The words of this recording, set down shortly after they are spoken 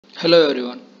Hello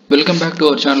everyone, welcome back to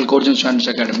our channel Corrosion Standards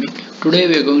Academy. Today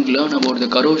we are going to learn about the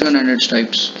corrosion and its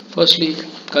types. Firstly,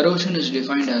 corrosion is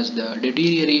defined as the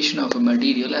deterioration of a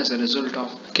material as a result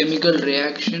of chemical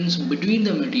reactions between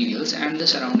the materials and the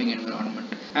surrounding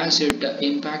environment, as it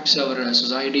impacts our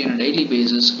society on a daily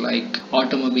basis like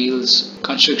automobiles,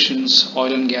 constructions,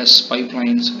 oil and gas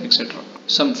pipelines, etc.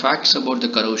 Some facts about the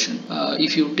corrosion.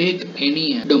 If you take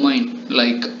any domain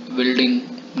like welding,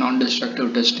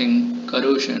 non-destructive testing,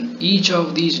 corrosion, each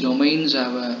of these domains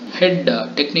have a head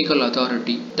technical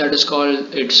authority that is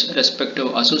called its respective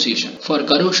association. For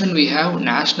corrosion, we have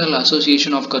National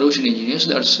Association of Corrosion Engineers,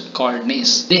 that's called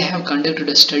NACE. They have conducted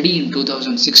a study in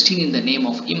 2016 in the name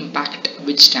of IMPACT,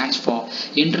 which stands for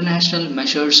International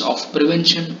Measures of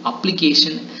Prevention,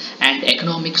 Application and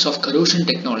Economics of Corrosion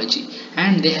Technology,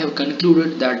 and they have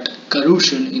concluded that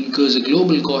corrosion incurs a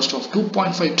global cost of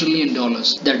 $2.5 trillion,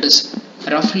 that is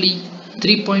roughly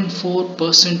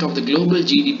 3.4% of the global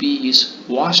GDP is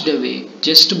washed away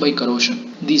just by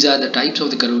corrosion. These are the types of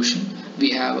the corrosion.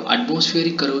 We have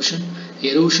atmospheric corrosion,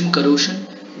 erosion corrosion,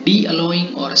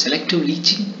 de-alloying or selective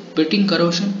leaching, pitting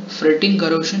corrosion, fretting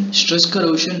corrosion, stress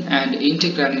corrosion and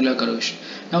intergranular corrosion.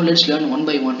 Now let's learn one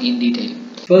by one in detail.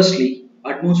 Firstly,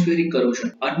 atmospheric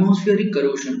corrosion. Atmospheric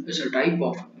corrosion is a type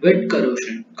of wet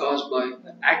corrosion caused by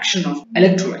the action of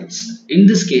electrolytes. In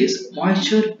this case,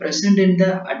 moisture present in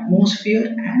the atmosphere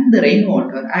and the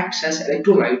rainwater acts as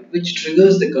electrolyte, which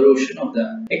triggers the corrosion of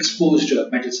the exposed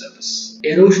metal surface.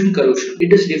 Erosion corrosion.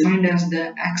 It is defined as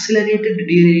the accelerated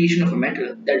deterioration of a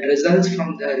metal that results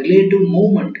from the relative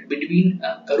movement between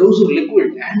a corrosive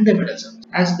liquid and the metal surface.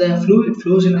 As the fluid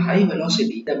flows in high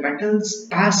velocity, the metal's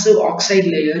passive oxide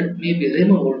layer may be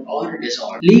removed or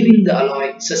dissolved, leaving the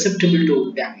alloy susceptible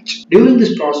to damage. During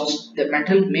this process, the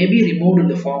metal may be removed in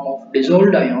the form of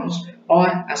dissolved ions or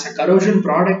as a corrosion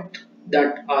product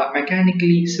that are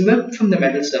mechanically swept from the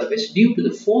metal surface due to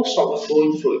the force of a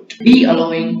flowing fluid.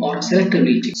 De-alloying or selective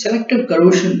leaching. Selective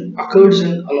corrosion occurs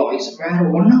in alloys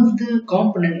where one of the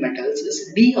component metals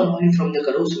is de-alloyed from the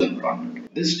corrosive environment.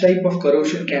 This type of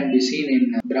corrosion can be seen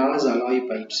in brass alloy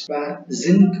pipes, where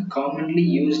zinc commonly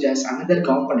used as another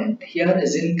component. Here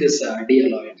zinc is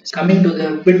de-alloyed. Coming to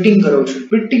the pitting corrosion.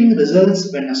 Pitting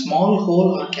results when a small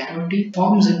hole or cavity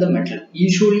forms in the metal,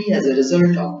 usually as a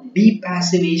result of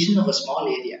depassivation of a small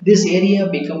area. This area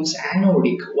becomes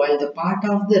anodic while the part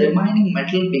of the remaining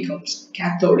metal becomes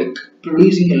cathodic,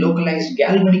 producing a localized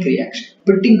galvanic reaction.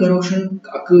 Pitting corrosion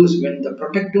occurs when the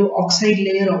protective oxide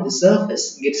layer of the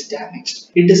surface gets damaged.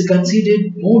 It is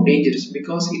considered more dangerous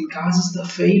because it causes the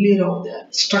failure of the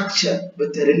structure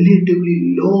with a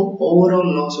relatively low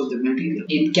overall loss of the material.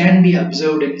 It can be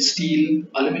observed in steel,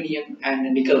 aluminium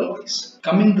and nickel alloys.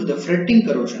 Coming to the fretting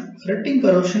corrosion. Fretting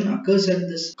corrosion occurs at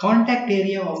this contact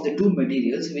area of the two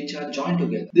materials which are joined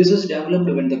together. This is developed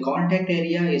when the contact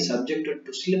area is subjected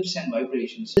to slips and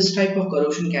vibrations. This type of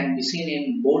corrosion can be seen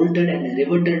in bolted and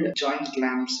riveted joint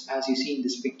clamps as you see in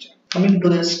this picture. Coming to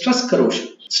the stress corrosion.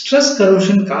 Stress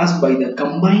corrosion caused by the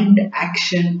combined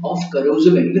action of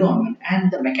corrosive environment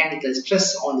and the mechanical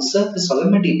stress on the surface of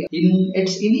the material. In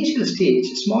its initial stage,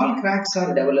 small cracks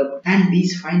are developed and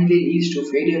these finally leads to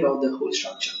failure of the whole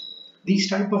structure.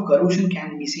 These type of corrosion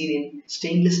can be seen in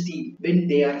stainless steel when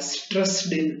they are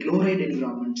stressed in chloride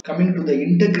environments. Coming to the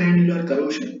intergranular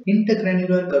corrosion.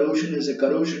 Intergranular corrosion is a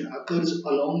corrosion occurs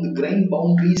along the grain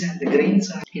boundaries and the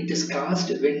grains it is caused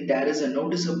when there is a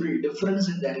noticeable difference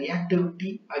in the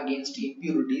reactivity against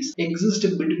impurities exist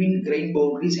between grain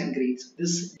boundaries and grains.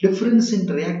 This difference in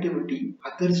reactivity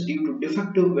occurs due to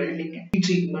defective welding and heat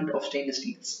treatment of stainless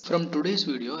steels. From today's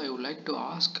video, I would like to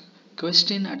ask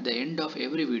question at the end of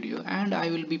every video and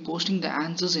I will be posting the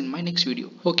answers in my next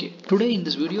video. Okay, today in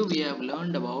this video we have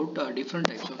learned about different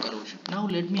types of corrosion. Now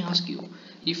let me ask you,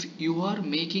 if you are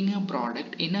making a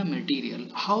product in a material,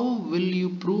 how will you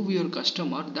prove your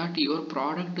customer that your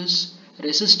product is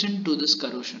resistant to this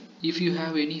corrosion? If you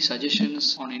have any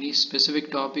suggestions on any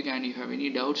specific topic and you have any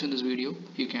doubts in this video,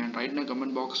 you can write in the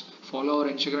comment box, follow our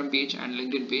Instagram page and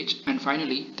LinkedIn page, and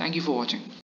finally thank you for watching.